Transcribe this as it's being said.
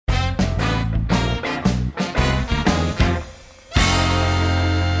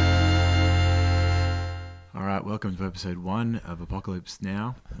right, welcome to episode 1 of Apocalypse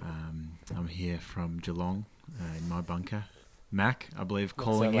Now. I'm here from Geelong in my bunker. Mack, I believe,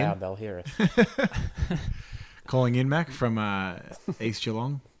 calling so loud, in. they'll hear us. Calling in, Mack, from East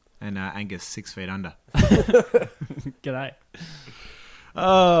Geelong, and Angus 6 feet under. G'day.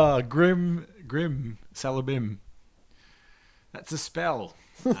 Oh, grim, salabim. That's a spell.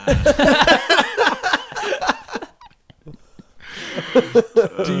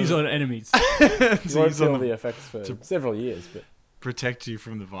 To use on enemies. You won't feel the effects for several years, but protect you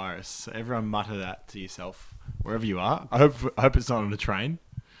from the virus. So everyone mutter that to yourself wherever you are. I hope it's not on a train.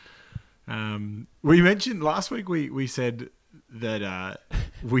 We mentioned last week we said that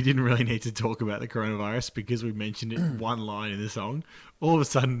we didn't really need to talk about the coronavirus because we mentioned it in one line in the song. All of a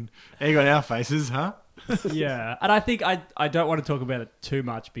sudden, egg on our faces, huh? Yeah, and I think I don't want to talk about it too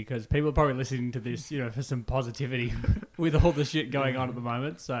much because people are probably listening to this, for some positivity with all the shit going on at the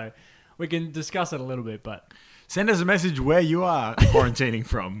moment. So we can discuss it a little bit, but send us a message where you are quarantining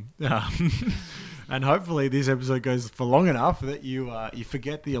from, and hopefully this episode goes for long enough that you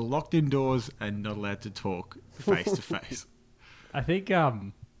forget that you're locked indoors and not allowed to talk face to face. I think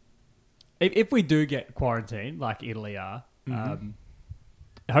if we do get quarantined like Italy are.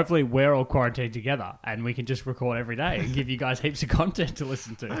 Hopefully we're all quarantined together and we can just record every day and give you guys heaps of content to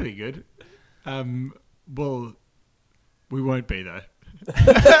listen to. That'd be good. Well, we won't be though.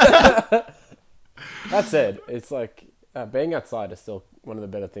 that said, it's like being outside is still one of the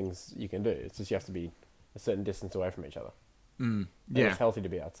better things you can do. It's just you have to be a certain distance away from each other. Yeah, it's healthy to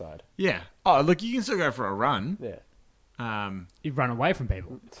be outside. Yeah. Oh, look, you can still go for a run. Yeah. You run away from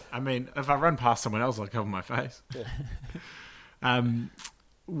people. I mean, if I run past someone else, I'll cover my face. Yeah.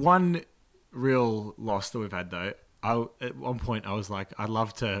 One real loss that we've had, though, at one point I was like, I'd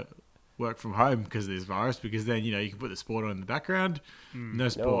love to work from home because of this virus, because then, you can put the sport on in the background. No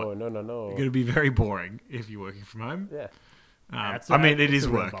sport. No. It's going to be very boring if you're working from home. Yeah. It is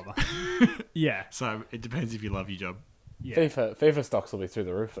work. Yeah. So it depends if you love your job. Yeah. FIFA stocks will be through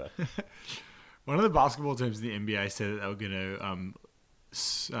the roof, though. One of the basketball teams in the NBA said that they were going to...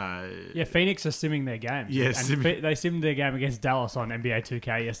 Phoenix are simming their game. Yeah, they simmed their game against Dallas on NBA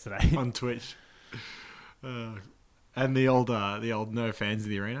 2K yesterday on Twitch. And the old no fans in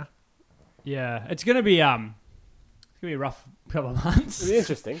the arena. Yeah, it's gonna be a rough couple of months. It'll be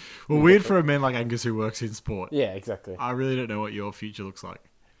interesting. Well, weird for a man like Angus who works in sport. Yeah, exactly. I really don't know what your future looks like.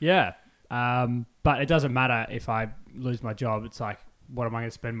 Yeah, but it doesn't matter if I lose my job. It's like, what am I going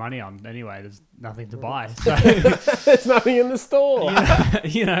to spend money on anyway? There's nothing to buy. So, there's nothing in the store.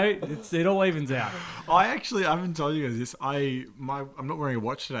 It all evens out. I haven't told you guys this. I'm not wearing a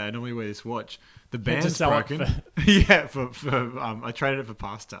watch today. I normally wear this watch. The band's broken. I traded it for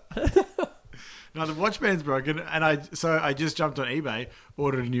pasta. No, the watch band's broken, and I just jumped on eBay,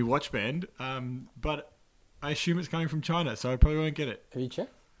 ordered a new watch band. But I assume it's coming from China, so I probably won't get it. Have you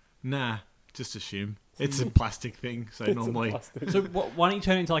checked? Nah, just assume. It's a plastic thing, so normally... So why don't you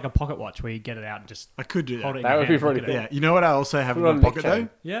turn it into like a pocket watch where you get it out and just... I could do that. That would be pretty cool. Yeah, you know what I also have in my pocket, though?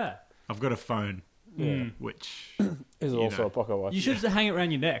 Yeah. I've got a phone, which... is also a pocket watch. You should just hang it around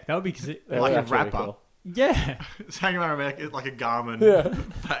your neck. That would be... like a wrapper. Cool. Yeah. It's hanging around my neck like a Garmin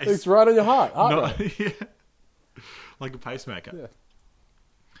face. It's right on your heart. Like a pacemaker. Yeah.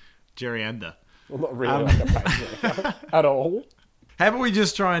 Geriander. Well, not really like a pacemaker at all. How about we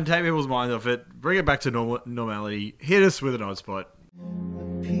just try and take people's minds off it, bring it back to normality, hit us with an Oddspot.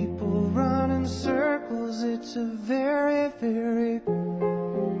 People run in circles, it's a very, very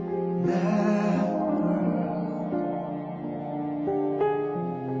mad world.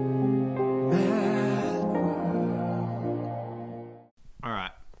 Mad world.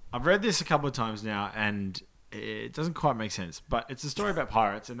 Alright, I've read this a couple of times now, and it doesn't quite make sense, but it's a story about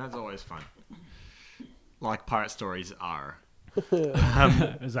pirates, and that's always fun. Like pirate stories are.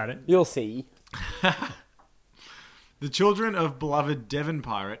 Is that it? You'll see. The children of beloved Devon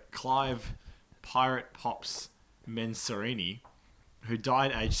pirate Clive Pirate Pops Mensorini, who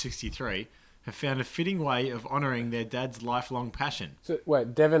died aged 63, have found a fitting way of honouring their dad's lifelong passion. So,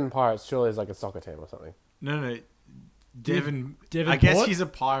 wait, Devon Pirates surely is like a soccer team or something. No. Devon Devon I guess Port? he's a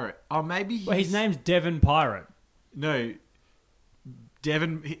pirate. Oh, maybe Well, his name's Devon Pirate. No.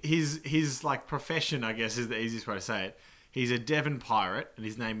 Devon, his like profession, I guess, is the easiest way to say it. He's a Devon pirate, and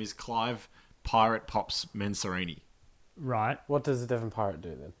his name is Clive Pirate Pops Mensorini. Right. What does a Devon pirate do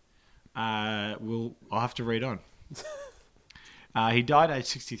then? I'll have to read on. He died aged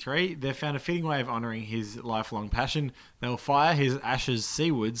 63. They found a fitting way of honouring his lifelong passion. They will fire his ashes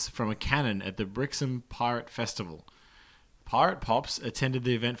seawards from a cannon at the Brixham Pirate Festival. Pirate Pops attended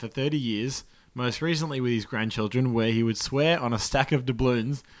the event for 30 years, most recently with his grandchildren, where he would swear on a stack of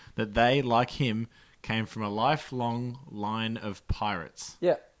doubloons that they, like him, came from a lifelong line of pirates.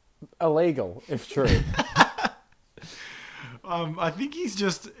 Yeah, illegal if true. I think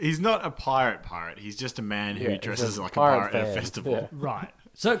he's not a pirate. He's just a man who dresses like a pirate at a festival. Yeah. Right.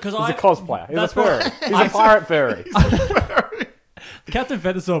 So, because He's a cosplayer. He's a that's furry. He's a pirate fairy. Captain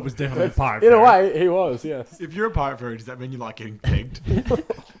Feathersword was definitely a pirate. In a fairy. way, he was. Yes. If you're a pirate fairy, does that mean you like getting pegged?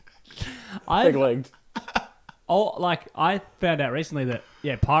 Peg-legged. I found out recently that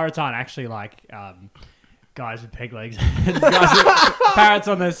pirates aren't actually like guys with peg legs, guys with parrots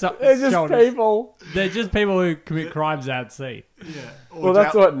on their They're just shoulders. people. They're just people who commit crimes at sea. Yeah. Well,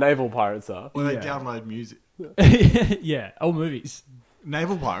 that's what naval pirates are. Or they download music. Yeah, all movies.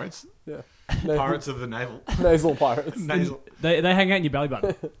 Naval pirates. Yeah. Pirates of the naval. Nasal pirates. Nasal. They hang out in your belly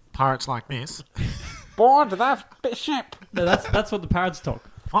button. Pirates like this. Board that ship. No, that's what the parrots talk.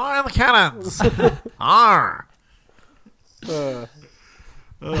 Fire the cannons. Arr. Yeah,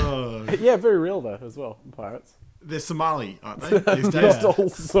 very real though as well. Pirates. They're Somali, aren't they? These days? Just all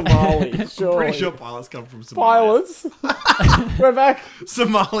Somali. I'm Surely. pretty sure pilots come from Somalia. Pilots. We're back.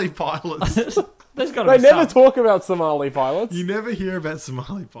 Somali pilots. There's got to They be never some. talk about Somali pilots. You never hear about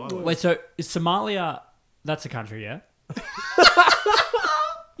Somali pilots. Wait, so is Somalia? That's a country, yeah.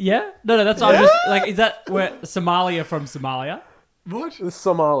 Yeah. No, that's I'm just like. Is that where Somalia from Somalia? What? The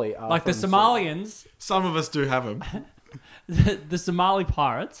Somali are Like the from Somalians, Some of us do have them. the Somali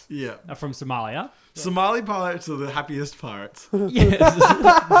pirates Yeah. are from Somalia. Somali pirates are the happiest pirates.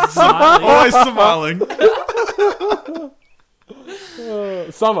 Yes. Somali. Always smiling.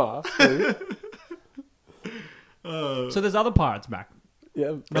 Summer. So there's other pirates, Mac.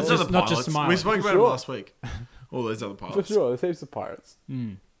 Yeah, That's just- other not just pilots. Somali. We spoke For about sure. it last week. All those other for pilots. sure. There's heaps of pirates.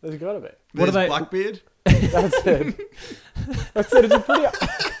 There's got to be. There's are they- Blackbeard, That's it. That's it. It's a pretty.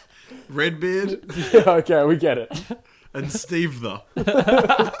 Redbeard, Yeah, okay, we get it. and Steve the.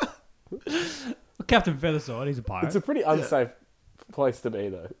 Captain Feathersword, he's a pirate. It's a pretty unsafe place to be,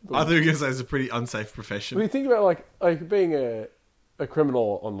 though. I thought you were going to say it's a pretty unsafe When profession. you think about like being a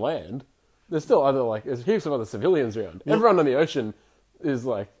criminal on land, there's still there's heaps of other civilians around. Everyone on the ocean is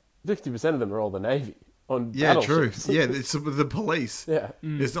like 50% of them are all the Navy on Yeah, true. battleships. Yeah, it's the police. Yeah.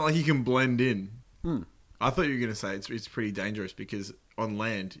 It's not like you can blend in. I thought you were going to say it's pretty dangerous because on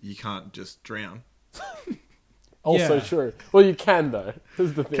land you can't just drown. Also Yeah. true. Well, you can though.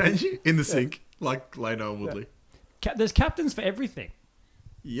 Is the thing. Can you? In the sink, like Leno and Woodley. There's captains for everything.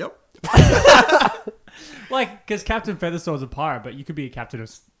 Yep. Like, because Captain Feathersword's a pirate, but you could be a captain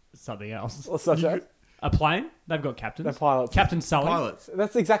of something else. Or such as A plane, they've got captains. They're pilots. Captain Sully. Pilots.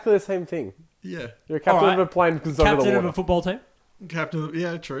 That's exactly the same thing. Yeah. You're a captain Alright. of a plane because over the Captain water. of a football team. Captain.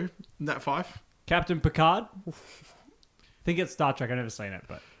 Yeah, true. Nat Fife. Captain Picard. I think it's Star Trek. I've never seen it,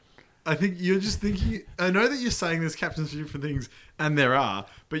 but I think you're just thinking. I know that you're saying there's captains for different things, and there are,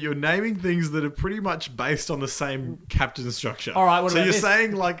 but you're naming things that are pretty much based on the same captain structure. All right, what so about you're this?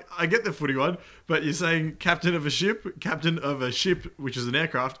 saying like I get the footy one, but you're saying captain of a ship, which is an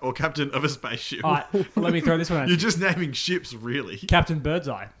aircraft, or captain of a spaceship. all right. Let me throw this one at You're you. just naming ships, really. Captain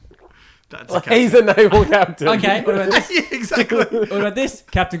Birdseye. That's a captain. He's a naval captain. Okay. What about this? Yeah, exactly. What about this?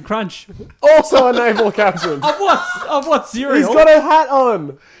 Captain Crunch. Also a naval captain. Of what? Of what cereal? He's got a hat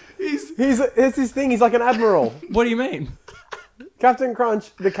on. He's It's his thing. He's like an admiral. What do you mean? Captain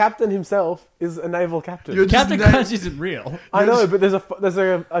Crunch, the captain himself, is a naval captain. You're just Captain name- Crunch isn't real. I know, but there's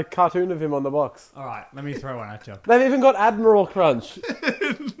a cartoon of him on the box. All right. Let me throw one at you. They've even got Admiral Crunch.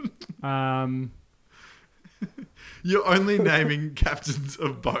 You're only naming captains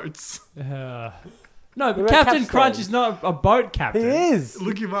of boats. No, What but about Captain Capstan? Crunch is not a boat He captain. is.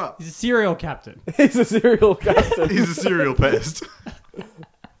 Look him up. He's a cereal captain. He's a serial captain. He's a serial pest.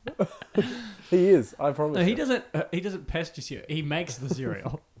 He is. I promise. No, he you. doesn't. He doesn't pest your cereal. He makes the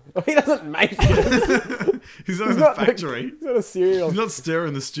cereal. He doesn't make it. He's not He's in the not factory. He's not a cereal He's not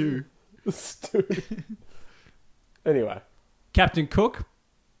stirring the stew. stew. Anyway. Captain Cook.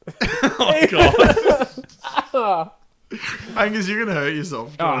 Oh god. Angus, you're gonna hurt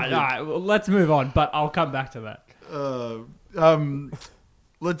yourself. All right. Well, let's move on. But I'll come back to that.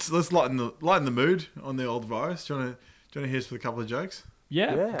 Let's lighten the mood on the old virus. Do you want to hit us with a couple of jokes?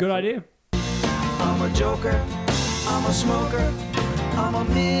 Yeah. Yeah, Good sure. idea. I'm a joker, I'm a smoker, I'm a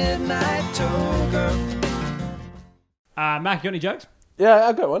midnight toker. Mac, you got any jokes? Yeah,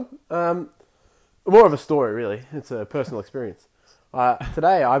 I've got one. More of a story, really. It's a personal experience.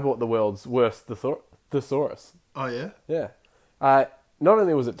 Today, I bought the world's worst thesaurus. Oh yeah. Yeah. Not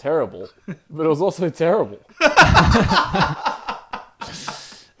only was it terrible, but it was also terrible.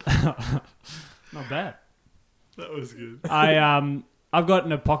 Not bad. That was good. I've got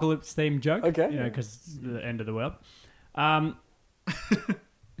an apocalypse themed joke. Okay. You know, because it's the end of the world.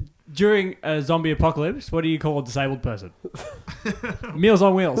 During a zombie apocalypse, what do you call a disabled person? Meals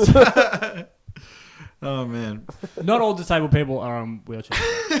on Wheels. Oh, man. Not all disabled people are on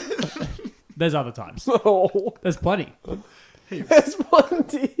wheelchairs. There's other times. Oh, There's plenty. there's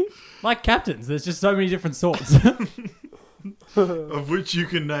plenty. Like captains, there's just so many different sorts. Of which you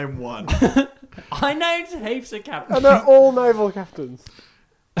can name one. I named heaps of captains. And they're all naval captains.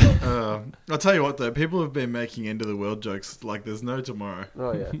 I'll tell you what, though. People have been making end of the world jokes like there's no tomorrow.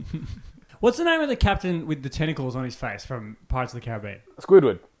 Oh, yeah. What's the name of the captain with the tentacles on his face from Pirates of the Caribbean?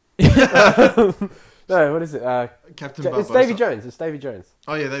 Squidward. No, what is it? Captain Barbosa. It's Davy Jones. It's Davy Jones.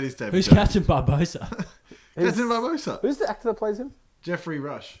 Oh, yeah, that is Davy Who's Jones. Captain Barbosa? Captain Barbosa. Who's the actor that plays him? Jeffrey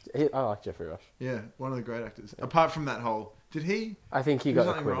Rush. I like Jeffrey Rush. Yeah, one of the great actors. Apart from that whole... Did he... I think he Was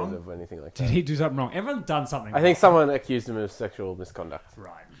got something acquitted wrong? of anything like Did that. he do something wrong? Everyone's done something I wrong. think someone accused him of sexual misconduct.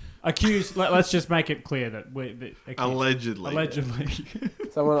 Right. Accused... let's just make it clear that accused. Allegedly. Allegedly.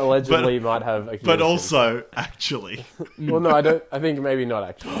 Someone allegedly might have accused But him. also, actually. Well, no, I don't. I think maybe not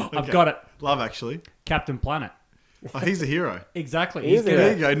actually. I've got it. Love, actually. Captain Planet. Oh, he's a hero. Exactly. He is gonna- a hero.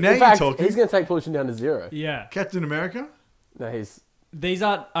 There you go. Now In you're fact, talking. he's going to take pollution down to zero. Yeah. Captain America? No, he's These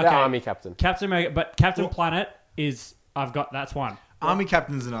aren't... Okay. the army captain. Captain America... But Captain Well- Planet is... I've got... That's one. Army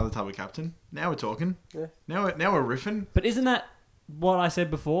captain's another type of captain. Now we're talking. Yeah. Now we're riffing. But isn't that what I said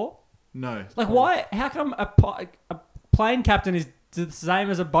before? No. Like, why? How come a plane captain is the same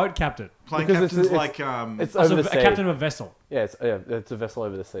as a boat captain? Plane Because captain's it's- like... It's Also, over the a sea. captain of a vessel. Yeah, it's a vessel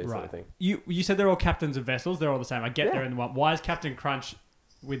over the sea sort of thing. You said they're all captains of vessels. They're all the same. I get Yeah. they're in the one. Why is Captain Crunch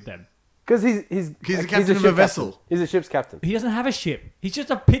with them? Because he's a captain of a ship vessel. captain. He's a ship's captain. He doesn't have a ship. He's just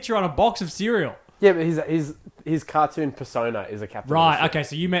a picture on a box of cereal. Yeah, but his cartoon persona is a captain. of a Right. ship. Okay.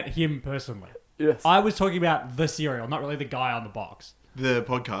 So you meant him personally. Yes. I was talking about the cereal, not really the guy on the box. the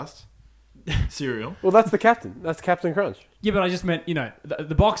podcast. Cereal. Well, that's the captain. That's Captain Crunch. Yeah, but I just meant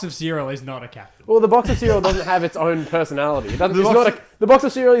the box of cereal is not a captain. Well, the box of cereal doesn't have its own personality. It doesn't, The it's box not the box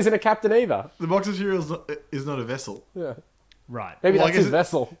of cereal isn't a captain either. The box of cereal is not a vessel. Yeah. Right. Maybe Well, I that's guess his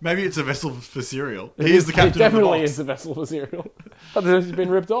vessel. Maybe it's a vessel for cereal. He is the It captain of the definitely box. is the vessel for cereal. Otherwise, he's been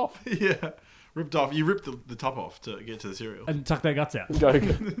ripped off. Yeah. Ripped off. You ripped the top off to get to the cereal. And tuck their guts out. Go.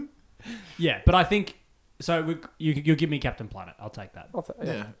 Yeah, but I think so. You'll give me Captain Planet. I'll take that. I'll take,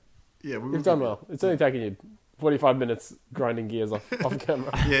 Yeah. Yeah. You've done well. It's only taken you 45 minutes grinding gears off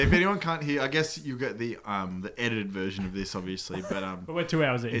camera. Yeah, if anyone can't hear, I guess you get the edited version of this, obviously. But But we're 2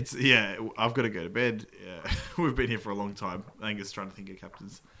 hours in. it's I've got to go to bed. Yeah, we've been here for a long time. Angus trying to think of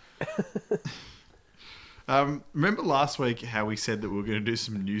captains. Remember last week how we said that we were going to do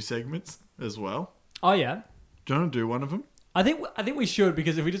some new segments as well? Oh yeah. Do you want to do one of them? I think we should,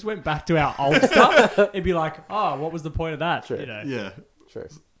 because if we just went back to our old stuff, it'd be like, oh, what was the point of that? Sure. You know? Yeah. Sure.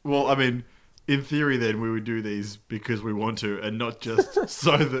 Well, I mean, in theory, then we would do these because we want to, and not just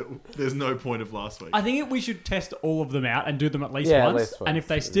so that there's no point of last week. I think we should test all of them out and do them at least Yeah, at once. least once. And if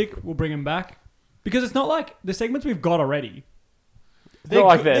they stick, we'll bring them back. Because it's not like the segments we've got already. Not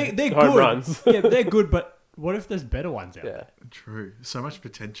like they're they're home good. runs. Yeah, they're good, but what if there's better ones out Yeah. there? True. So much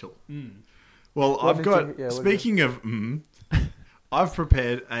potential. Mm. Well, What I've did got. you- yeah, what Speaking of, I've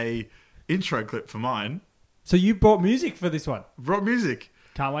prepared a intro clip for mine. So you brought music for this one. Brought music.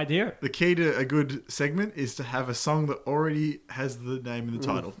 Can't wait to hear it. The key to a good segment is to have a song that already has the name in the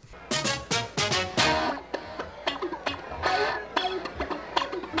title.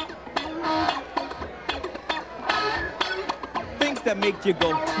 Things that make you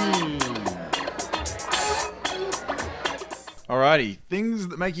go, Alrighty, things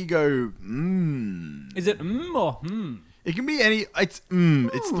that make you go, Is it or It can be any. It's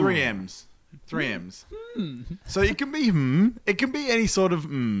It's three M's. Three M's. So it can be It can be any sort of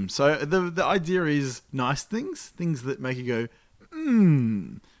So the idea is nice things that make you go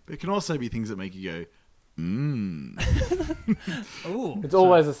but it can also be things that make you go Ooh. It's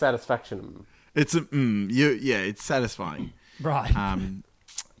always a satisfaction. It's a it's satisfying. Right.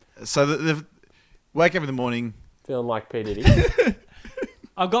 So the wake up in the morning. Feeling like P. Diddy.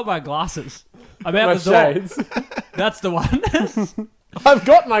 I've got my glasses. I'm out My the door. shades. That's the one. I've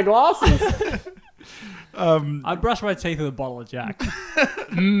got my glasses. I brushed my teeth with a bottle of Jack.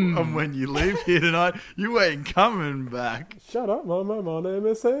 And when you leave here tonight, you ain't coming back. Shut up, Mama. My name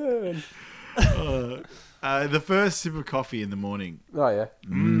is Sam. The first sip of coffee in the morning. Oh, yeah.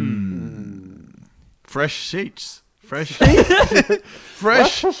 Fresh sheets. Fresh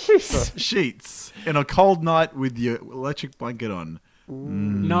Fresh sheets in a cold night with your electric blanket on.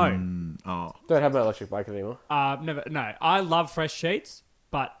 No. Oh, Don't have my electric blanket anymore. Never. No. I love fresh sheets,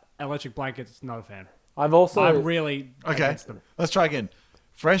 but electric blankets, not a fan. I've also... I'm really okay. against them. Let's try again.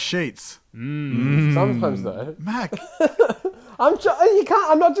 Fresh sheets. Sometimes, though. Mac.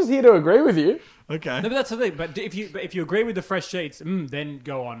 I'm not just here to agree with you. Okay. No, but that's the thing. But if you agree with the fresh sheets, then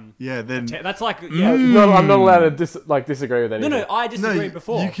go on. Yeah, then... That's like... No, I'm not allowed to disagree with anything. No, I disagreed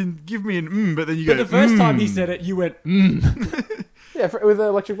before. You can give me an but then you go... But the first time he said it, you went, Yeah, with an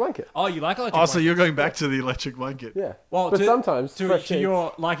electric blanket. Oh, you like electric blanket? so you're going back to the electric blanket. Yeah. Well, but sometimes... To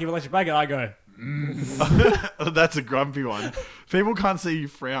your liking of electric blanket, I go... That's a grumpy one. People can't see you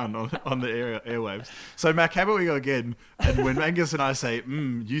frown on the airwaves. So, Mac, how about we go again? And when Angus and I say,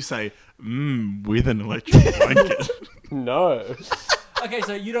 you say, with an electric blanket. No. Okay,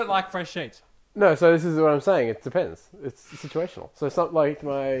 so you don't like fresh sheets? No, so this is what I'm saying. It depends. It's situational. So some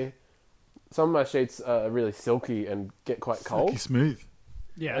of my sheets are really silky and get quite cold. Silky smooth.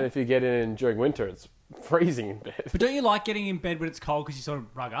 Yeah. And if you get in during winter, it's freezing in bed. But don't you like getting in bed when it's cold because you sort of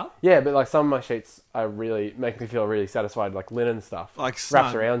rug up? Yeah, but like some of my sheets are really make me feel really satisfied, like linen stuff. Like wraps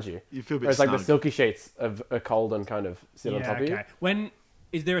snug. around you. You feel a bit Whereas snug. like the silky sheets are cold and kind of sit on top of you. When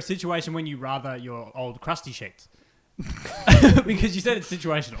is there a situation when you rather your old crusty sheets? Because you said it's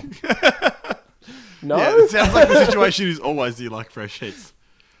situational. No? Yeah, it sounds like the situation is always do you like fresh sheets.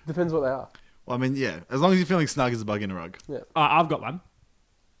 Depends what they are. Well, I mean, yeah. As long as you're feeling snug as a bug in a rug. Yeah. I've got one.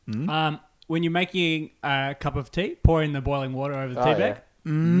 When you're making a cup of tea, pour in the boiling water over the tea bag.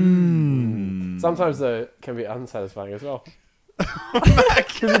 Yeah. Sometimes they can be unsatisfying as well.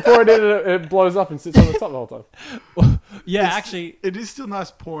 Because you pour it in and it blows up and sits on the top the whole time. Actually... It is still nice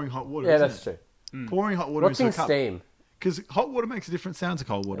pouring hot water, Yeah, isn't that's it? true. Pouring hot water Watching into a cup. steam. Because hot water makes a different sound to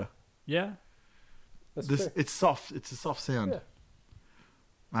cold water. Yeah. That's true. It's soft. It's a soft sound.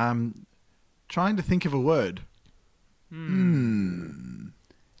 Yeah. Trying to think of a word. When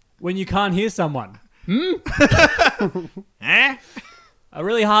you can't hear someone. Eh? A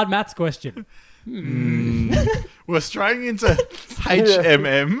really hard maths question. We're straying into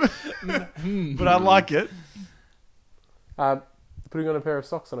HMM, but I like it. Putting on a pair of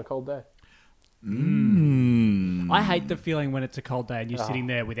socks on a cold day. I hate the feeling when it's a cold day and you're sitting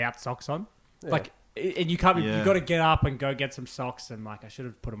there without socks on. Yeah. Like, and you can't. You got to get up and go get some socks. And like, I should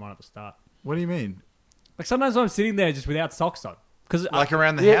have put them on at the start. What do you mean? Like sometimes I'm sitting there just without socks on. Like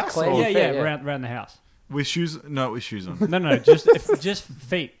around the house? clean. Or Yeah, around the house. with shoes? No, with shoes on. No, just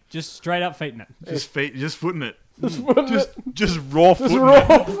feet, just straight up feet in it. Just feet, just footing it. Just Raw footing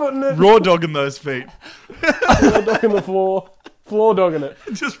it. Raw dogging those feet. Raw dogging the floor. Floor dogging it.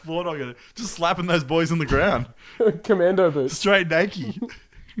 Just floor dogging it. Just slapping those boys on the ground. Commando boots. Straight naked.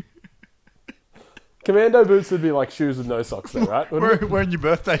 Commando boots would be like shoes with no socks though, right? Wearing your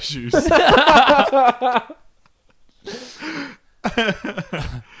birthday shoes. I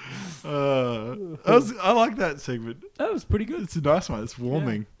like that segment. That was pretty good. It's a nice one. It's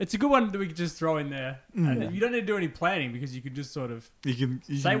warming. Yeah. It's a good one that we could just throw in there. And you don't need to do any planning because you can just sort of You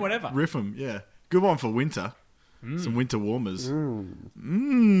say can whatever. Riff them, yeah. Good one for winter. Some winter warmers.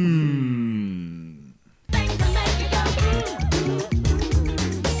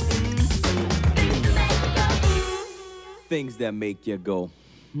 Things that make you go,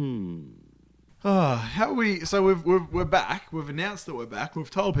 Oh, how are we? So we're back. We've announced that we're back.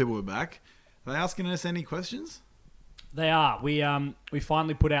 We've told people we're back. Are they asking us any questions? They are. We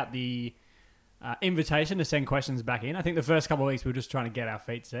finally put out the invitation to send questions back in. I think the first couple of weeks we were just trying to get our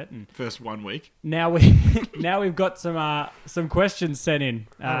feet set, and First 1 week. now we've got some questions sent in.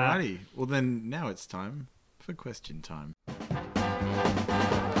 Alrighty. Well, then now it's time for question time.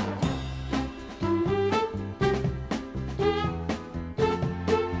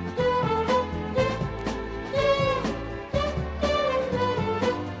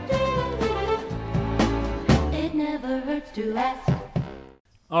 It never hurts to ask.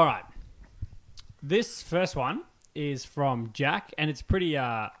 All right. This first one is from Jack, and it's pretty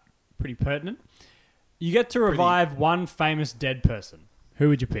pertinent. You get to revive one famous dead person. Who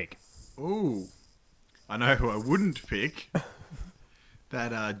would you pick? Ooh. I know who I wouldn't pick.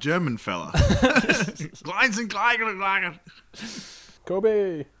 That German fella.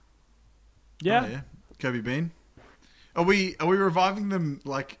 Kobe. Yeah. Oh, yeah. Kobe Bean. Are we reviving them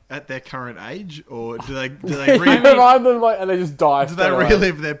like at their current age, or do they Revive them like, and they just die. do they straight away.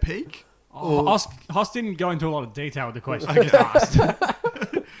 relive their peak? Hoss didn't go into a lot of detail with the question. I just asked.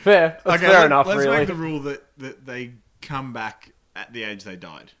 Fair. That's fair enough, let's really. make the rule that they come back at the age they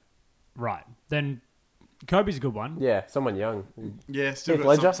died. Right. Then Kobe's a good one. Yeah, someone young. Yeah, still Heath got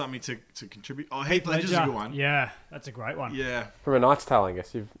Ledger? something to contribute. Oh, Heath Ledger's a good one. Yeah, that's a great one. Yeah. From A Knight's Tale, I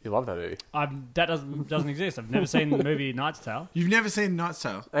guess. You love that movie. That doesn't exist. I've never seen the movie Knight's Tale. You've never seen Knight's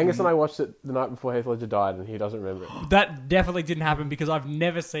Tale? Angus and I watched it the night before Heath Ledger died, and he doesn't remember it. That definitely didn't happen because I've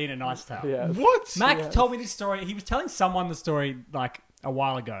never seen A Knight's Tale. Yeah. What? Mac told me this story. He was telling someone the story like a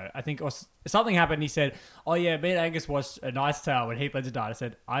while ago. I think something happened. He said, "Oh yeah, me and Angus watched A Knight's Tale when Heath Ledger died." I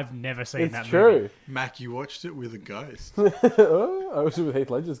said, "I've never seen It's that true. movie." Mac, you watched it with a ghost. Oh, I was with Heath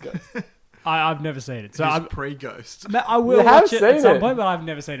Ledger's ghost. I've never seen it. So He's I'm, pre-ghost. I will You have watch it seen at some it. point, but I've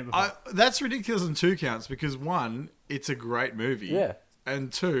never seen it before. That's ridiculous on 2 counts because 1, it's a great movie. Yeah.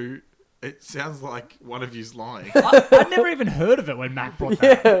 And 2, it sounds like one of you's lying. I'd never even heard of it when Mac brought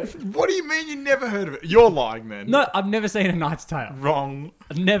that up. Yeah. What do you mean you never heard of it? You're lying then. No, I've never seen A Knight's Tale. Wrong.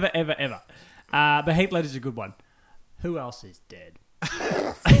 Never, ever, ever. But Heath Ledger's a good one. Who else is dead?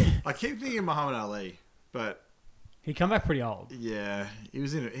 I keep thinking Muhammad Ali, but He come back pretty old. yeah, he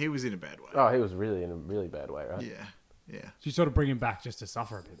was in a bad way. Oh, he was really in a really bad way, right? Yeah. So you sort of bring him back just to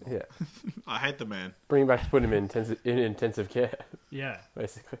suffer a bit. Yeah. I hate the man. Bring him back to put him in intensive care, Yeah.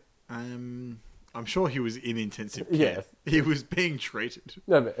 basically. I'm sure he was in intensive care. Yes. He was being treated.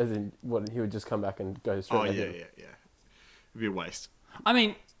 No, but as in, what, he would just come back and go straight Oh, back yeah. in. It'd be a waste. I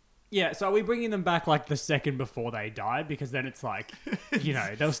mean, yeah, so are we bringing them back like the second before they died? Because then it's like,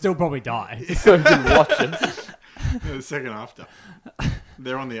 they'll still probably die. So you can watch it. No, the second after.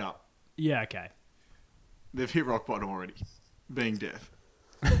 They're on the up. Yeah, okay. They've hit rock bottom already, being death.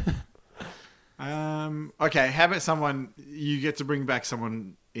 Okay, how about someone, you get to bring back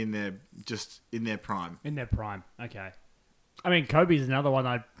someone in their prime. In their prime. Okay. I mean, Kobe's another one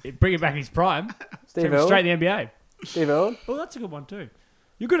I'd bring him back in his prime. Steve Take him straight in the NBA. Steve Irwin? Oh, that's a good one too.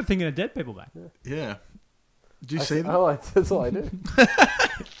 You're good at thinking of dead people back. Yeah. Do you see them? Oh, that's all I do.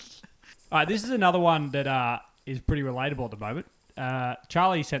 All right, this is another one that is pretty relatable at the moment.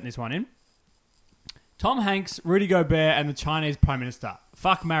 Charlie sent this one in. Tom Hanks, Rudy Gobert, and the Chinese Prime Minister.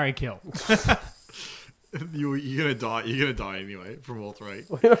 Fuck, marry, kill. You're gonna die. You're gonna die anyway from all 3.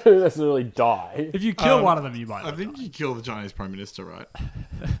 We don't necessarily die. If you kill one of them, you might. I think you kill the Chinese Prime Minister, right?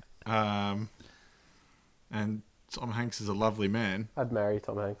 And Tom Hanks is a lovely man. I'd marry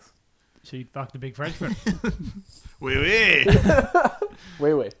Tom Hanks. So you'd fuck the big Frenchman. Oui, oui.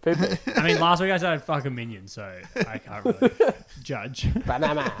 Wee. People. I mean, last week I said I'd fuck a minion, so I can't really judge.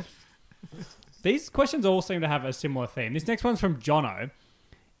 Banana. These questions all seem to have a similar theme. This next one's from Jono.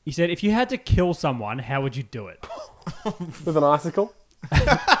 He said, if you had to kill someone, how would you do it? With an icicle?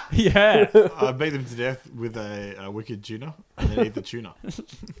 Yeah. I beat them to death with a wicked tuna and then eat the tuna.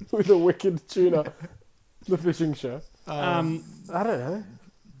 With a wicked tuna. The fishing show. I don't know.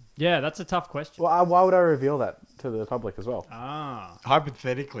 Yeah, that's a tough question. Well, why would I reveal that to the public as well? Ah.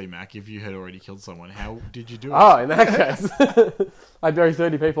 Hypothetically, Mac, if you had already killed someone, how did you do it? Oh, in that case. I'd bury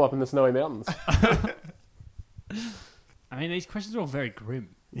 30 people up in the snowy mountains. I mean, these questions are all very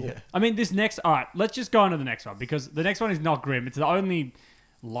grim. Yeah. I mean, all right, let's just go on to the next one because the next one is not grim. It's the only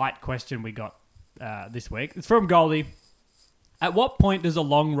light question we got this week. It's from Goldie. At what point does a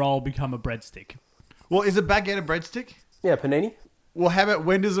long roll become a breadstick? Well, is a baguette a breadstick? Yeah, panini. Well, how about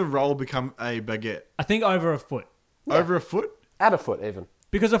when does a roll become a baguette? I think over a foot. Yeah. Over a foot? At a foot, even.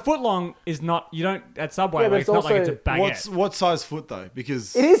 Because a foot long is not, you don't, at Subway, Yeah, but like, it's not like it's a baguette. What size foot though?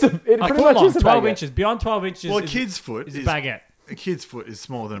 Because It is. It A pretty foot much long, is a 12 baguette. inches. Beyond 12 inches a is kid's foot is a baguette. A kid's foot is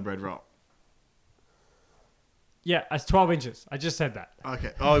smaller than a bread roll. Yeah, it's 12 inches. I just said that.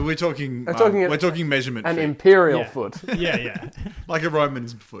 Okay. Oh, we're talking. talking we're talking measurement. An feet. imperial Yeah. foot. Yeah. Like a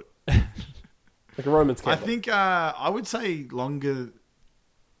Roman's foot. Like a Roman I scale. think I would say longer.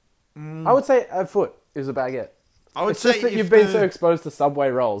 I would say a foot is a baguette. I would It's say just that if you've been the- so exposed to Subway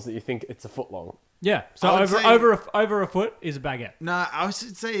rolls that you think it's a foot long. Yeah. So I would say- over a foot is a baguette. Nah, I would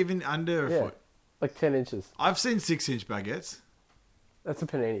say even under a Yeah. foot. Like 10 inches. I've seen 6-inch baguettes. That's a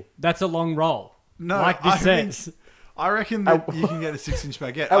panini. That's a long roll. No, like this I think- says. I reckon that you can get a 6-inch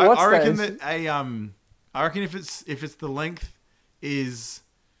baguette. At what I reckon stage? that I reckon if it's the length is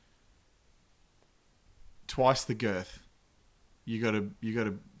twice the girth, you gotta You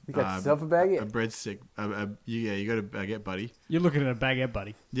got yourself a baguette. a breadstick. You got a baguette, buddy. You're looking at a baguette,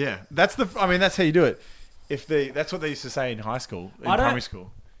 buddy. Yeah, that's how you do it. That's what they used to say in high school, in primary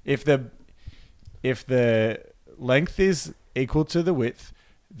school. If the length is equal to the width,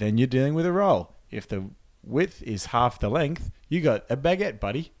 then you're dealing with a roll. If the width is half the length, you got a baguette,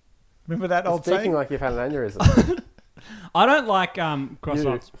 buddy. Remember that old Speaking saying? like you've had an aneurysm. I don't like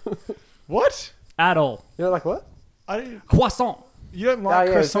croissants What? at all. You know, like what? Croissant. You don't like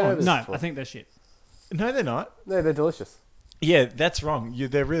Oh, yeah, croissants? it's No, before. I think they're shit. No, they're not. No, they're delicious. Yeah, that's wrong.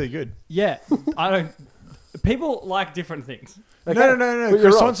 They're really good. Yeah, I don't. People like different things. Okay. No. But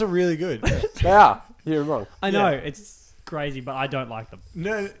you're wrong. Croissants are really good. They are. You're wrong. I know it's crazy, but I don't like them.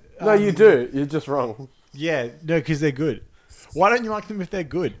 No, No, you do. You're just wrong. Yeah, no, because they're good. Why don't you like them if they're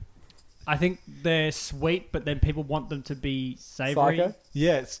good? I think they're sweet, but then people want them to be savory. Psycho?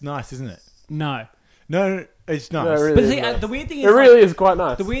 Yeah, it's nice, isn't it? No, No, it's nice. No, it really But is see, nice. the weird thing is, It really is quite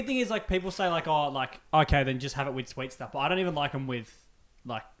nice. The weird thing is, like, people say, like, oh, like, okay, then just have it with sweet stuff. But I don't even like them with,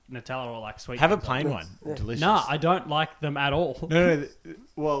 like, Nutella or, like, sweet Have a things. plain one. Delicious. Nah, I don't like them at all. No.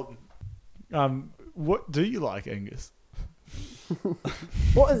 Well, what do you like, Angus?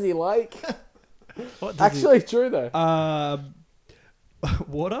 What is he like? What does Actually, true though.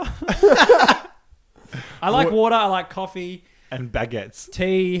 Water? I like water. I like coffee. And baguettes.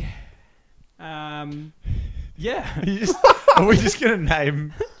 Tea. Yeah. Are we just going to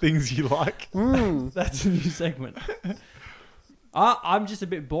name things you like? That's a new segment. I'm just a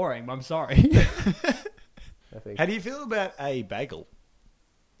bit boring. I'm sorry. I think. How do you feel about a bagel?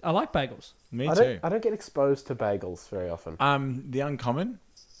 I like bagels. Me I too. don't get exposed to bagels very often. The Uncommon.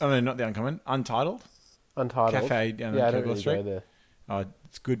 Oh, no, not the Uncommon. Untitled. Untitled. Cafe down Yeah, I on don't Capital really Street. go there. Oh,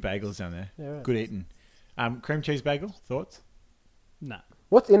 it's good bagels down there. Yeah, right. Good eating. Cream cheese bagel, thoughts? No.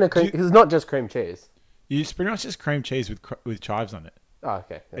 What's in a cream? Do you- It's not just cream cheese. It's pretty much just cream cheese with chives on it. Oh,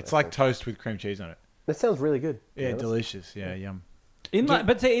 okay. Yeah, It's that like sounds- toast with cream cheese on it. that sounds really good. Yeah, that's- delicious. Yeah, yum. In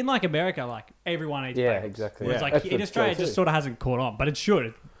like America, like everyone eats Yeah, bagels. exactly. Whereas Yeah. like That's in the Australia, it go-to. just sort of hasn't caught on, but it should.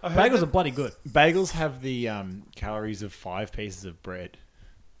 heard Bagels that- are bloody good. Bagels have the calories of 5 pieces of bread.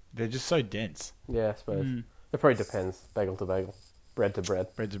 They're just so dense. Yeah, I suppose. It probably depends. Bagel to bagel. Bread to bread.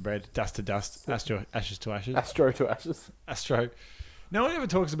 Bread to bread, dust to dust, ashes to ashes. Astro to ashes. Astro. No one ever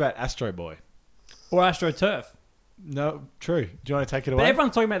talks about Astro Boy. Or AstroTurf. No, true. Do you want to take it But away?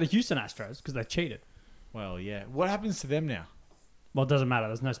 everyone's talking about the Houston Astros because they cheated. Well, yeah. What happens to them now? Well, it doesn't matter.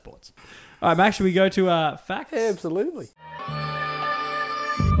 There's no sports. All right, Max, should we go to facts? Yeah, absolutely.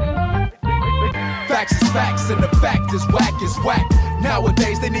 Facts is facts and the fact is whack.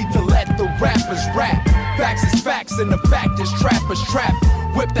 Nowadays they need to let the rappers rap. Facts is facts and the fact is trappers trap.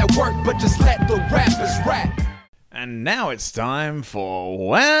 Whip that work, but just let the rappers rap. And now it's time for,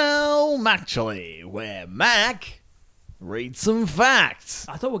 well, Macktually, where Mac reads some facts.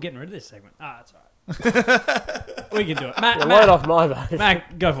 I thought we were getting rid of this segment. That's all right. We can do it. Yeah, Matt, light off my back.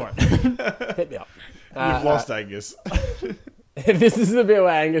 Mac, go for it. Hit me up. You've lost Angus. This is the bit where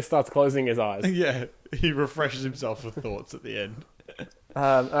Angus starts closing his eyes. Yeah, he refreshes himself with thoughts at the end.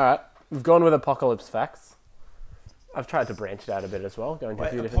 All right. We've gone with apocalypse facts. I've tried to branch it out a bit as well, going to a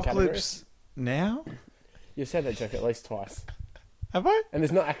few different categories. Apocalypse now? You've said that joke at least twice. Have I? And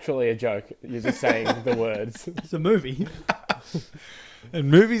it's not actually a joke. You're just saying the words. It's a movie. And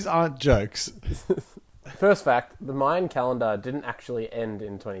movies aren't jokes. First fact, the Mayan calendar didn't actually end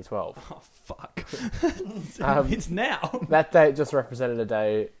in 2012. Oh, fuck. It's now. That date just represented a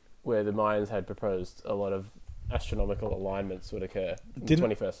day where the Mayans had proposed a lot of astronomical alignments would occur. The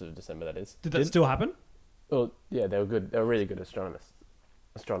Didn't- 21st of December, that is. Did that still happen? Well, yeah, they were good. They were really good astronomers.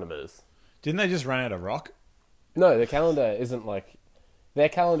 Didn't they just run out of rock? No, the calendar isn't like... Their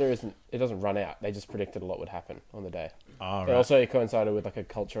calendar isn't... It doesn't run out. They just predicted a lot would happen on the day. Oh, It right. also coincided with like a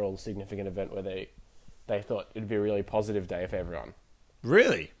cultural significant event where they thought it'd be a really positive day for everyone.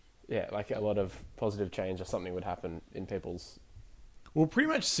 Really? Yeah, like a lot of positive change or something would happen in people's... Well, pretty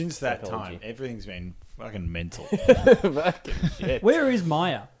much since that Psychology. time, everything's been fucking mental. Fucking shit. Where is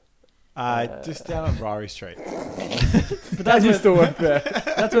Maya? Just down at Rari Street. But that's used where, to work there.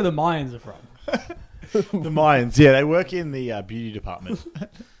 that's where the Mayans are from. The Mayans, yeah, they work in the beauty department.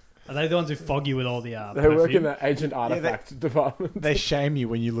 Are they the ones who fog you with all the They work in perfume? the agent artifact department. They shame you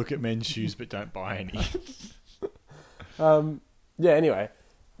when you look at men's shoes but don't buy any. Yeah, anyway,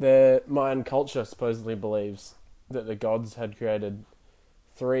 the Mayan culture supposedly believes that the gods had created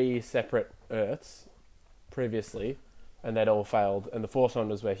 3 separate Earths previously, and they'd all failed, and the fourth one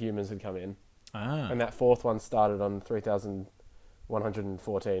was where humans had come in, and that fourth one started on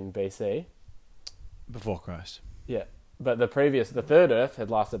 3114 BC. Before Christ. Yeah, but the third Earth had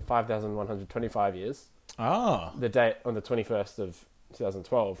lasted 5,125 years. Oh. The date on the 21st of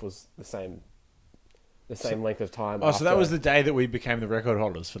 2012 was the same length of time. Oh, so that after- was the day that we became the record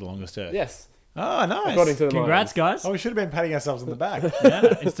holders for the longest Earth. Yes, Oh, nice. according to the Congrats, Mayans. guys. Oh, we should have been patting ourselves on the back.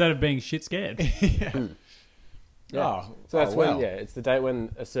 Yeah, instead of being shit scared. Yeah. Oh, So that's well. it's the date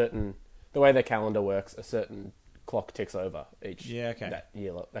when the way the calendar works, a certain clock ticks over each that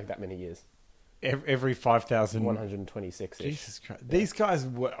year, like that many years. Every 5,000... 126 ish. Jesus Christ. These guys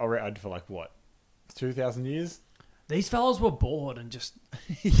were around for like, what, 2,000 years? These fellas were bored and just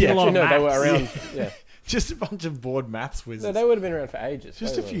Yeah, a lot of No, they were maths. around. Yeah, just a bunch of bored maths no, wizards. they would have been around for ages.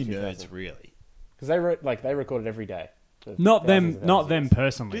 Just a few nerds, really. because they recorded every day. for Not thousands them, of not years. them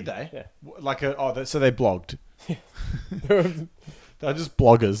personally. Did they? Yeah. Like so they blogged. They're just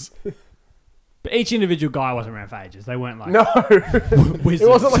bloggers. But each individual guy wasn't around for ages. They weren't like No, wizards. it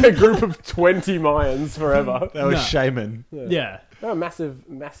wasn't like a group of 20 Mayans forever. They were No. shaman. Yeah. No, massive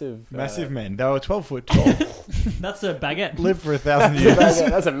men. They were 12 foot tall. That's a baguette. Live for 1,000 years.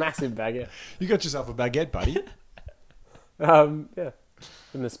 That's a massive baguette. You got yourself a baguette, buddy. Yeah.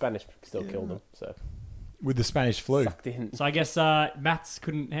 And the Spanish still killed them, so. With the Spanish flu. Sucked in. So I guess maths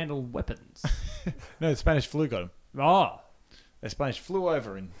couldn't handle weapons. No, the Spanish flu got him. Oh. The Spanish flew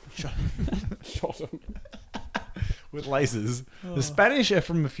over and Shot him. with lasers. The Spanish are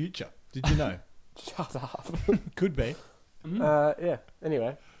from the future. Did you know? Shut up. Could be. Yeah.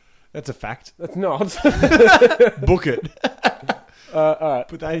 Anyway. That's a fact. That's not. Book it. All right.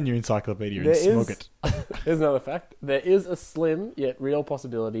 Put that in your encyclopedia and smoke it. Here's another fact. There is a slim yet real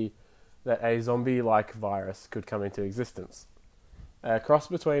possibility that a zombie-like virus could come into existence. A cross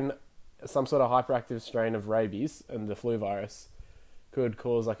between some sort of hyperactive strain of rabies and the flu virus could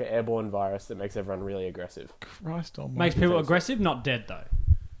cause like an airborne virus that makes everyone really aggressive. Christ almighty. Makes people aggressive, not dead though.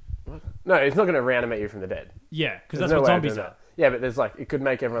 No, it's not going to reanimate you from the dead. Yeah, because There's that's no what way of zombies doing are. that. Yeah, but there's like, it could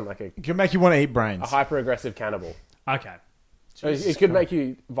make everyone like It can make you want to eat brains. a hyper-aggressive cannibal. Okay. It could make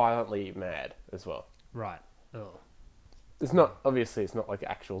you violently mad as well. Right. Ugh. It's not, obviously, it's not like an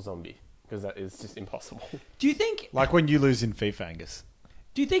actual zombie, because that is just impossible. Do you think Like when you lose in FIFA, Angus.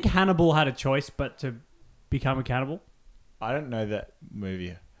 Do you think Hannibal had a choice but to become a cannibal? I don't know that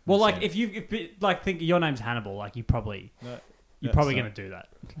movie. Well, like if think your name's Hannibal, like you're probably going to do that.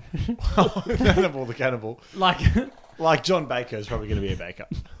 Hannibal the cannibal. Like John Baker is probably going to be a baker.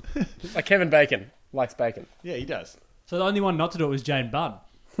 Like Kevin Bacon likes bacon. Yeah, he does. So the only one not to do it was Jane Bunn.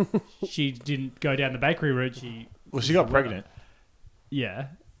 She didn't go down the bakery route. She got pregnant. Yeah.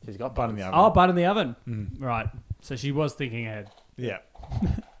 She's got Bun in the oven. Oh, bun in the oven. Right. So she was thinking ahead. Yeah.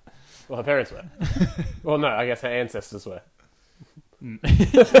 Well, her parents were. Well, no, I guess her ancestors were.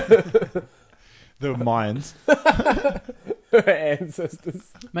 The Mayans. Her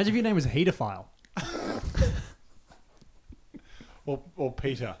ancestors. Imagine if your name was Heatophile. Or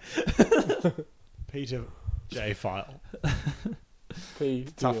Peter. Peter J. File.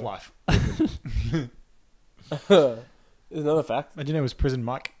 Tough life. There's another fact. Imagine it was Prison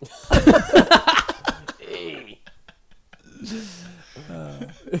Mike.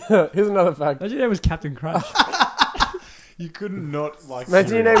 Here's another fact. Imagine your name was Captain Crunch. You couldn't not like.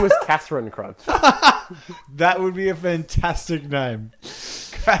 Imagine your name was Catherine Crunch. That would be a fantastic name.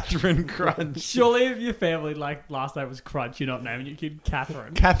 Catherine Crunch. Surely if your family last name was Crunch, you're not naming your kid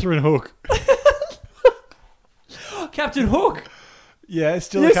Catherine. Catherine Hook. Captain Hook. Yeah,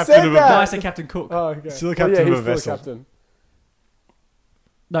 still You a captain said of a that. No, I said Captain Cook. Oh, okay. Still a captain of a he's vessel. Captain.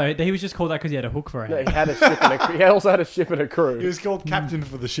 No, he was just called that because he had a hook for a No, hand. he had a ship and he also had a ship and a crew. He was called captain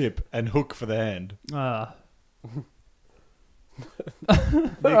for the ship and Hook for the hand.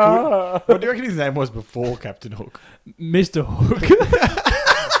 Nick, what do you reckon his name was before Captain Hook? Mr. Hook.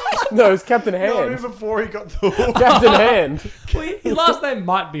 No, it was Captain Hand. No, I mean before he got the hook. Captain Hand. Well, his last name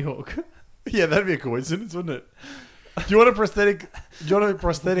might be Hook. Yeah, that'd be a coincidence, wouldn't it? Do you want a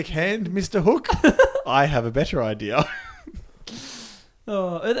prosthetic hand, Mr. Hook? I have a better idea.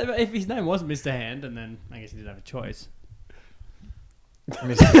 Oh, if his name was Mr. Hand, and then I guess he didn't have a choice.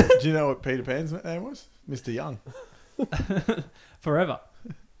 Do you know what Peter Pan's name was? Mr. Young. Forever.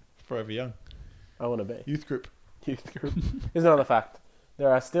 Forever Young. I want to be. Youth group. Youth group. Here's another fact. There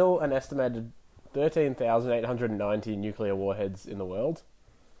are still an estimated 13,890 nuclear warheads in the world.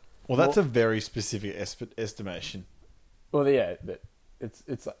 Well, that's a very specific estimation. Well, yeah, but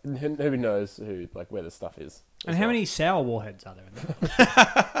it's like, nobody knows where the stuff is. And how many sour warheads are there in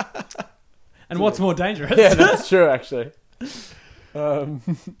there? And what's more dangerous? Yeah, that's true, actually.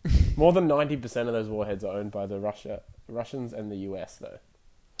 More than 90% of those warheads are owned by the Russians and the US, though.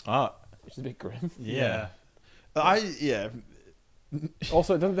 Ah, Which is a bit grim. yeah.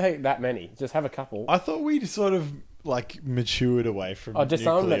 Also, it doesn't take that many. Just have a couple. I thought we'd sort of matured away from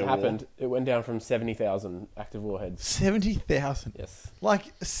disarmament nuclear happened. war. It went down from 70,000 active warheads. 70,000. Yes.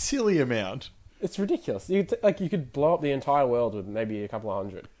 A silly amount. It's ridiculous. You could blow up the entire world with maybe a couple of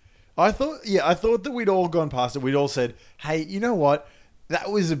hundred. I thought that we'd all gone past it. We'd all said, hey, you know what? That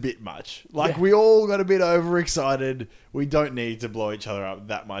was a bit much. We all got a bit overexcited. We don't need to blow each other up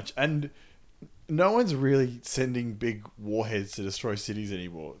that much. And no one's really sending big warheads to destroy cities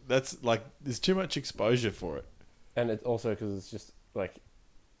anymore. That's there's too much exposure for it. And it's also because it's just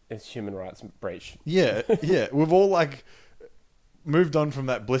it's human rights breach. Yeah, yeah. We've all moved on from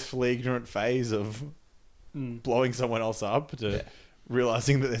that blissfully ignorant phase of blowing someone else up to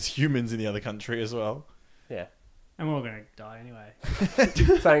realizing that there's humans in the other country as well. Yeah. And we're all going to die anyway.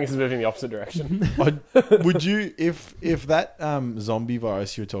 Saying this is moving the opposite direction. Would you, if that zombie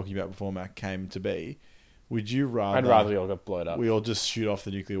virus you were talking about before, Mac, came to be, would you rather... I'd rather we all got blown up. We all just shoot off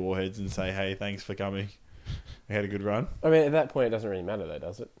the nuclear warheads and say, hey, thanks for coming. We had a good run. I mean, at that point, it doesn't really matter, though,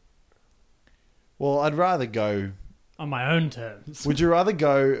 does it? Well, I'd rather go... On my own terms. Would you rather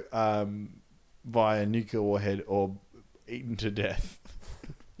go via nuclear warhead or eaten to death?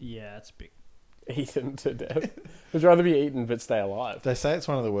 Yeah, it's big. Eaten to death. Would you rather be eaten but stay alive? They say it's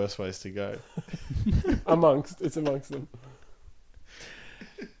one of the worst ways to go. It's amongst them.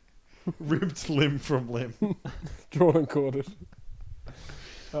 Ripped limb from limb. Drawn and quartered.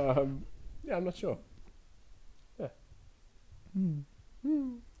 Yeah, I'm not sure. Yeah.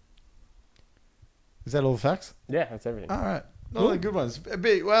 Is that all the facts? Yeah, that's everything. All right. All the good ones. A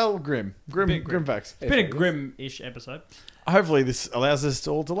bit, well, grim. Grim facts. It's been a grim-ish episode. Hopefully this allows us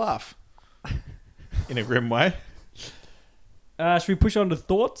all to laugh. In a grim way. Should we push on to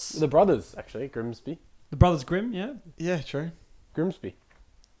thoughts? The brothers, actually, Grimsby. The Brothers Grimm, yeah? Yeah, true. Grimsby.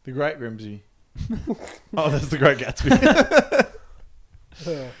 The Great Grimsby. Oh, that's the Great Gatsby.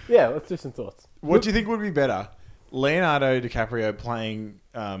 Yeah, let's do some thoughts. What do you think would be better? Leonardo DiCaprio playing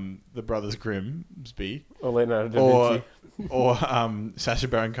the Brothers Grimsby Or Leonardo da Vinci. or Sacha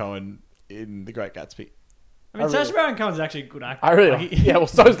Baron Cohen in The Great Gatsby. I mean, Sacha Baron Cohen's actually a good actor. I really Like, like. Yeah, well,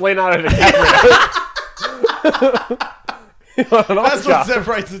 so is Leonardo DiCaprio. That's what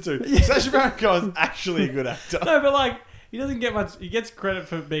separates the two. Sacha Baron Cohen's actually a good actor. No, but like, he doesn't get much. He gets credit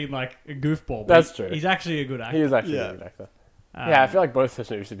for being like a goofball. But That's true. He's actually a good actor. He is actually Yeah. a good actor. Yeah, I feel like both his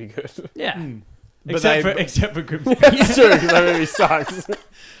movies would be good. Yeah. But Except for Grimsby. That's true, because that movie sucks.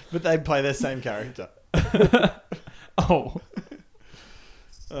 But they play their same character. Oh.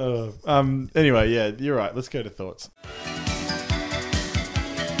 Anyway, yeah, you're right. Let's go to thoughts.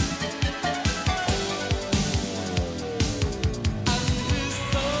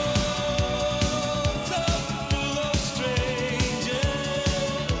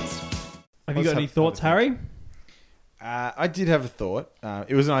 Have you got any thoughts, Harry? I did have a thought.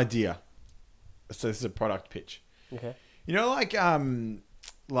 It was an idea. So this is a product pitch. Okay. You know, like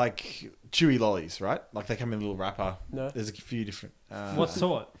chewy lollies, right? Like they come in a little wrapper. No. There's a few different. What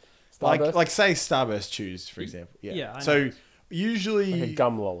sort? Starburst? Like say Starburst chews, for example. Yeah. Yeah, I know. So usually Like a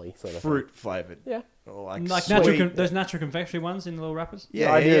gum lolly sort of fruit flavored. Yeah. Or like Like sweet. those natural confectionery ones in the little wrappers?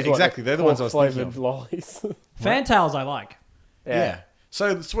 Yeah, exactly. They're the ones I was thinking flavored of. lollies. Fantails I like. Yeah.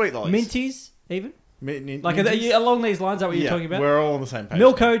 So the sweet lollies. Minties, even? Like, Minties? along these lines, is that what you're talking about? We're all on the same page.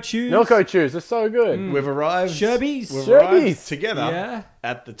 Milko Chews. Milko Chews, they're so good. We've arrived. Sherbies. We've Sherbies. arrived together Yeah.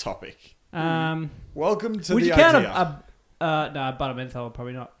 at the topic. Would Welcome to the you idea. count no, butter menthol,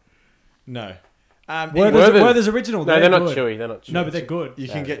 probably not. No. Werther's original. No, they're not good. chewy. They're not chewy. No, but they're good. You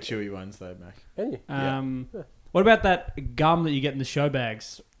can get chewy ones though, Mac. Can you? What about that gum that you get in the show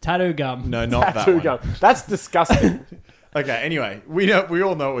bags? Tattoo gum. No, not that Tattoo one. gum. That's disgusting. Okay, anyway, we all know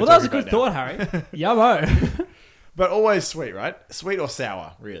what we're Well, that was a talking good about thought, Harry. Yummo. But always sweet, right? Sweet or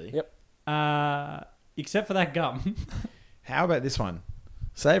sour, really. Yep. Except for that gum. How about this one?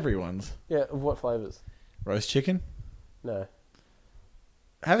 Savoury ones. Yeah, of what flavours? Roast chicken. No.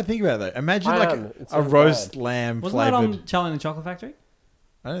 Have a think about it though. Imagine It a sounds roast bad. lamb Wasn't that flavoured. on Charlie and the Chocolate Factory?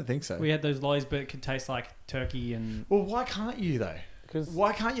 I don't think so. We had those lollies, but it could taste like turkey and... Well, why can't you though? Because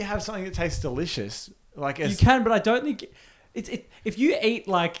Why can't you have something that tastes delicious? Like You can, but I don't think... If you eat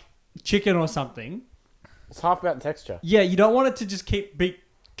like chicken or something, it's half about texture. yeah, you don't want it to just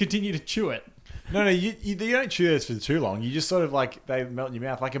continue to chew it. No, you don't chew those for too long. You just sort of like they melt in your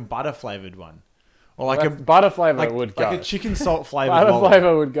mouth, like a butter flavored one, or like Butter flavour like, would go. like a chicken salt flavored. Butter lolly.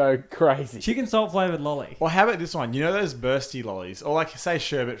 flavour would go crazy. Chicken salt flavored lolly. Or how about this one? You know those bursty lollies, or like say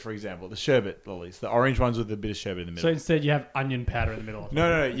sherbet, for example, the sherbet lollies, the orange ones with a bit of sherbet in the middle. So instead, you have onion powder in the middle.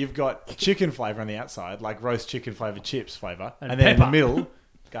 No, you've got chicken flavour on the outside, like roast chicken flavored chips flavour, And and then in the pepper. middle,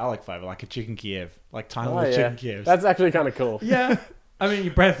 garlic flavour, like a chicken Kiev, like tiny little chicken Kievs. That's actually kind of cool. Yeah. I mean,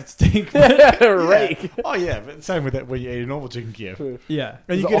 your breath would stink. But Rake. Oh yeah, but same with that when you eat a normal chicken Kiev. yeah.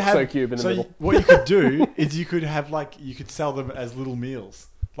 And There's an OXO cube in the middle. what you could do is you could have you could sell them as little meals.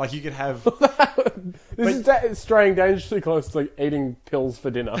 Like you could have This is straying dangerously close to like eating pills for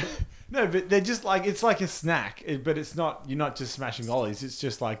dinner. no, but they're just like it's like a snack, but it's not. You're not just smashing lollies. It's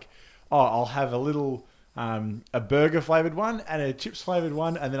just like, oh, I'll have a little a burger flavored one and a chips flavored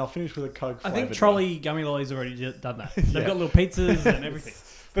one, and then I'll finish with a Coke. I flavored think trolley gummy lollies have already done that. They've Yeah. got little pizzas and everything.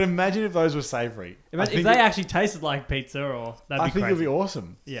 But imagine if those were savoury. Imagine if they actually tasted like pizza, or that'd I be think crazy. it'd be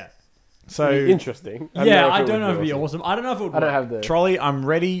awesome. Yeah. So Interesting. Yeah, I don't know if it'd be awesome. I don't know if it would I don't work. have the. Trolley, I'm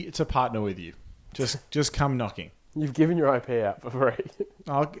ready to partner with you. Just come knocking. You've given your IP out for free.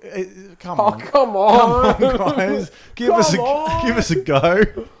 Oh, come Oh, on. come on. Come on, guys. Give us a go.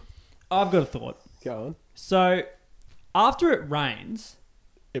 I've got a thought. Go on. So, after it rains...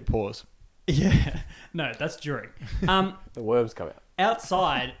 It pours. Yeah. No, that's during. The worms come out.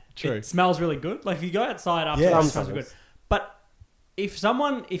 Outside, True. It smells really good. Like if you go outside after Yeah. it smells good. But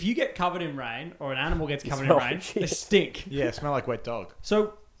if you get covered in rain or an animal gets covered in smell rain, like shit. they stink. Yeah, smell like wet dog.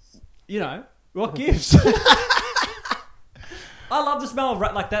 So, what gives? I love the smell of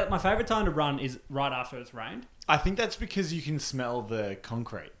like that. My favorite time to run is right after it's rained. I think that's because you can smell the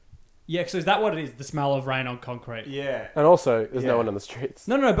concrete. Yeah, so is that what it is? The smell of rain on concrete. Yeah. And also, there's Yeah. no one on the streets.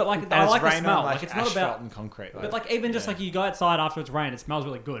 No, but like I like the smell. On, Like it's not asphalt about. and concrete. But like even just like you go outside after it's rained, it smells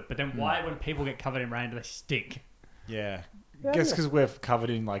really good. But then why, when people get covered in rain, do they stink? Yeah. Yeah, Guess yeah. because we're covered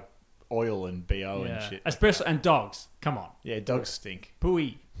in like oil and BO and shit. Especially and dogs. Come on, Yeah, dogs stink.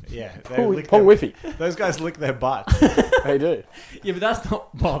 pooey. Yeah, they Pong lick their, Whiffy. those guys lick their butts. They do. Yeah, but that's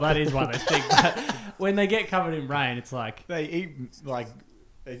not. Well, that is why they stink. But when they get covered in rain, it's like They eat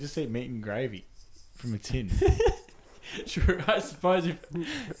they just eat meat and gravy from a tin. true. I suppose if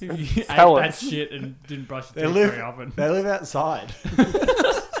you ate that Pellets. shit and didn't brush They your teeth live. very often. They live outside.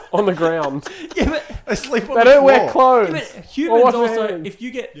 On the ground. Yeah, but They sleep on They the don't floor. wear clothes. Yeah, but Or humans wash their also, hands. if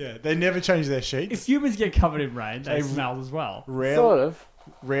you get, Yeah, they never change their sheets. if humans get covered in rain, they They- smell as well. Sort of.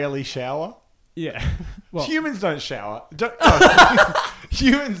 Rarely shower. Yeah. Well, Humans don't shower.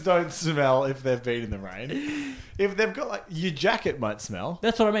 Humans don't smell if they've been in the rain. If they've got like your jacket might smell,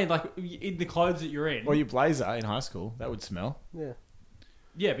 that's what I mean. Like in the clothes that you're in. or your blazer in high school, that would smell. Yeah.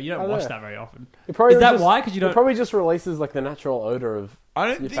 Yeah, but you I don't know. wash that very often. It probably Is that just- why? Because you It don't. probably just releases like the natural odor of I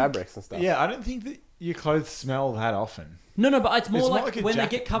don't your think, fabrics and stuff. Yeah, I don't think that your clothes smell that often. No, but it's more It's like not like a when jacket.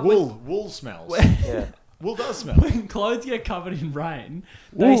 they get covered. Wool smells. Yeah. Wool does smell. When clothes get covered in rain,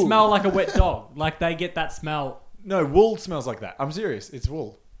 they Ooh. smell like a wet dog. Like they get that smell. No, wool smells like that. I'm serious. It's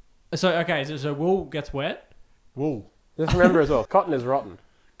wool. So okay, so wool gets wet. Wool. Just remember as well, cotton is rotten.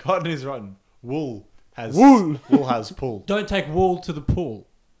 Cotton is rotten. Wool has pull. Don't take wool to the pool.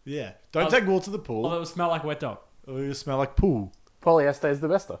 Yeah. Don't take wool to the Although pool. it will smell like a wet dog. Or you smell like pool. Polyester is the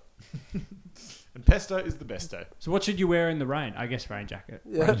bester. And pesto is the besto. So what should you wear in the rain? I guess rain jacket.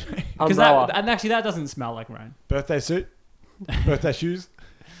 Yeah. Because Umbrella. and actually that doesn't smell like rain. Birthday suit. Birthday shoes.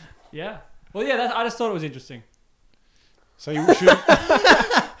 Yeah. Well, yeah. I just thought it was interesting. So you should.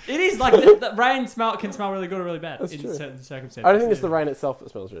 It is like the rain can smell really good or really bad That's in true. certain circumstances. I don't think it's the rain itself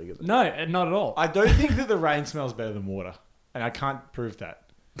that smells really good. No, not at all. I don't think that the rain smells better than water. And I can't prove that.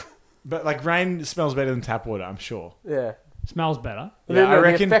 But like rain smells better than tap water, I'm sure. Yeah. Smells better. Yeah, I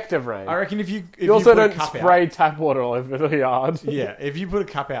reckon- the effect of rain. I reckon if you you also put a don't cup spray tap water all over the yard. out, yeah, if you put a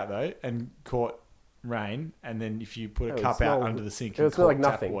cup out though and caught rain, and then if you put It a would cup smell- out under the sink it would and smell caught like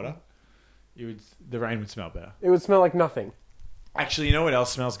tap nothing. water, the rain would smell better. It would smell like nothing. Actually, you know what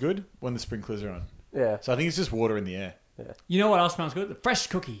else smells good? When the sprinklers are on. Yeah. So I think it's just water in the air. You know what else smells good? The fresh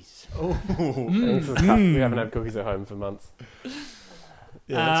cookies. Oh, We haven't had cookies at home for months. yeah,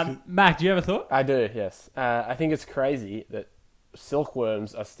 that's good. Mac, do you have a thought? I do, yes. I think it's crazy that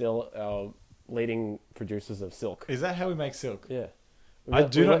silkworms are still our leading producers of silk. Is that how we make silk? Yeah. I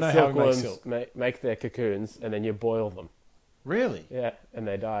do not know how we make silkworms make their cocoons and then you boil them. Really? Yeah, and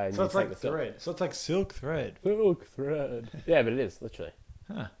they die. And So you it's take like the silk. thread. So it's like silk thread. Silk thread. Yeah, but it is, literally.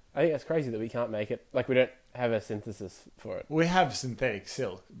 Huh. I think it's crazy that we can't make it. Like, we don't have a synthesis for it. We have synthetic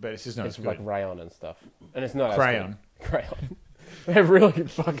silk, but it's just not It's as like good. rayon and stuff. And it's not as Crayon. good. Crayon. They've really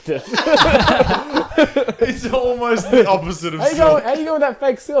fucked it. It's almost the opposite of How you go with that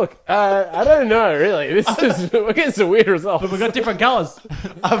fake silk? I don't know, really. We're getting some weird results. But we've got different colours.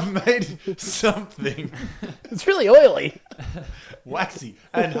 I've made something It's really oily. waxy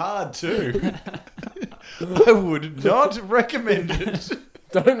and hard too. I would not recommend it.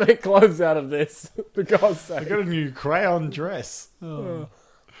 Don't make clothes out of this, for God's I sake. got a new crayon dress.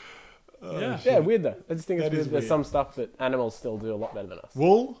 Yeah. Yeah, weird though. I just think it's That is weird. There's weird. some stuff that animals still do a lot better than us.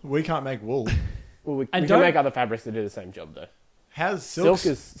 Wool? We can't make wool. Well, we And can don't- make other fabrics that do the same job though. How's silk?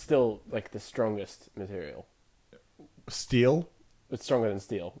 Silk is still like the strongest material. Steel It's stronger than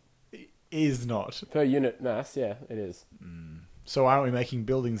steel. is not. Per unit mass, yeah, it is. So why aren't we making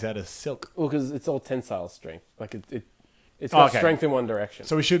buildings out of silk? Well, because it's all tensile strength. Like it's Oh, got okay. strength in one direction.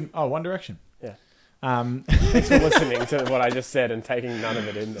 So we shouldn't. Oh, One Direction. Yeah. Um, Thanks for listening to what I just said and taking none of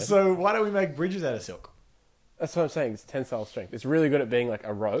it in there. so why don't we make bridges out of silk? That's what I'm saying. It's tensile strength. It's really good at being like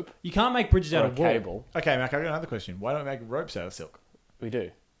a rope You can't make bridges out or a of wool. cable. Okay, Mac, I've got another question. Why don't we make ropes out of silk? We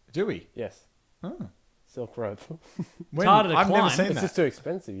do. Do we? Yes. Oh. Silk rope. When? harder to I've never climb. seen It's that. just too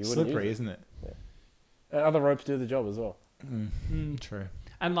expensive. You wouldn't Slippery, use isn't it? it. And other ropes do the job as well. True.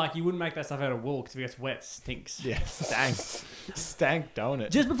 And like you wouldn't make that stuff out of wool because if it gets wet, it stinks. Yeah, stank. Stank, don't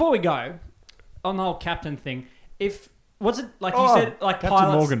it? Just before we go, on the whole captain thing, what's it like you Oh, said, like Captain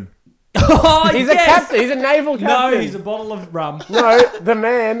pilots. Morgan. Oh, He's yes! a captain. He's a naval captain. No, he's a bottle of rum. No, the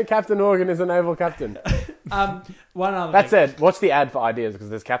man, Captain Morgan, is a naval captain. One other That thing. said, watch the ad for ideas because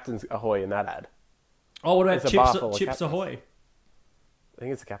there's Captain's Ahoy in that ad. Oh, what about It's a bar full of Chips captains. Ahoy? I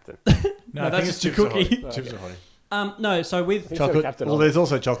think it's a captain. No, that's just a cookie. Chips Ahoy. No, so with It's a Chocolate. captain Well, on. there's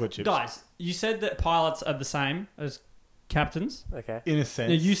also chocolate chips. guys, you said that pilots are the same as captains. Okay. In a sense.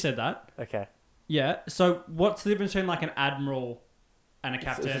 No, you said that. Okay. Yeah. So what's the difference between like an admiral and a It's,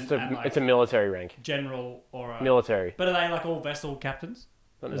 captain just and like it's a military rank. general or a Military. But are they like all vessel captains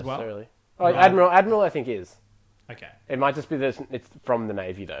Not as well? necessarily. Oh, Right. Admiral I think is. Okay. It might just be that it's from the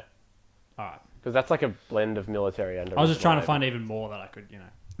Navy though. All right. Because that's like a blend of military and... I was just trying to Navy. find even more that I could, You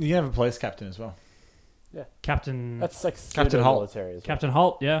can have a police captain as well. Captain That's like Captain Holt. military as well. Captain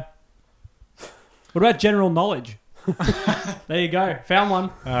Holt, yeah. What about general knowledge? There you go. Found one.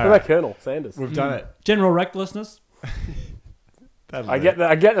 What about Colonel Sanders? We've done it. General recklessness. That'll I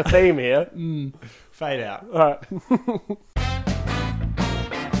do. get the theme here. Fade out. All right.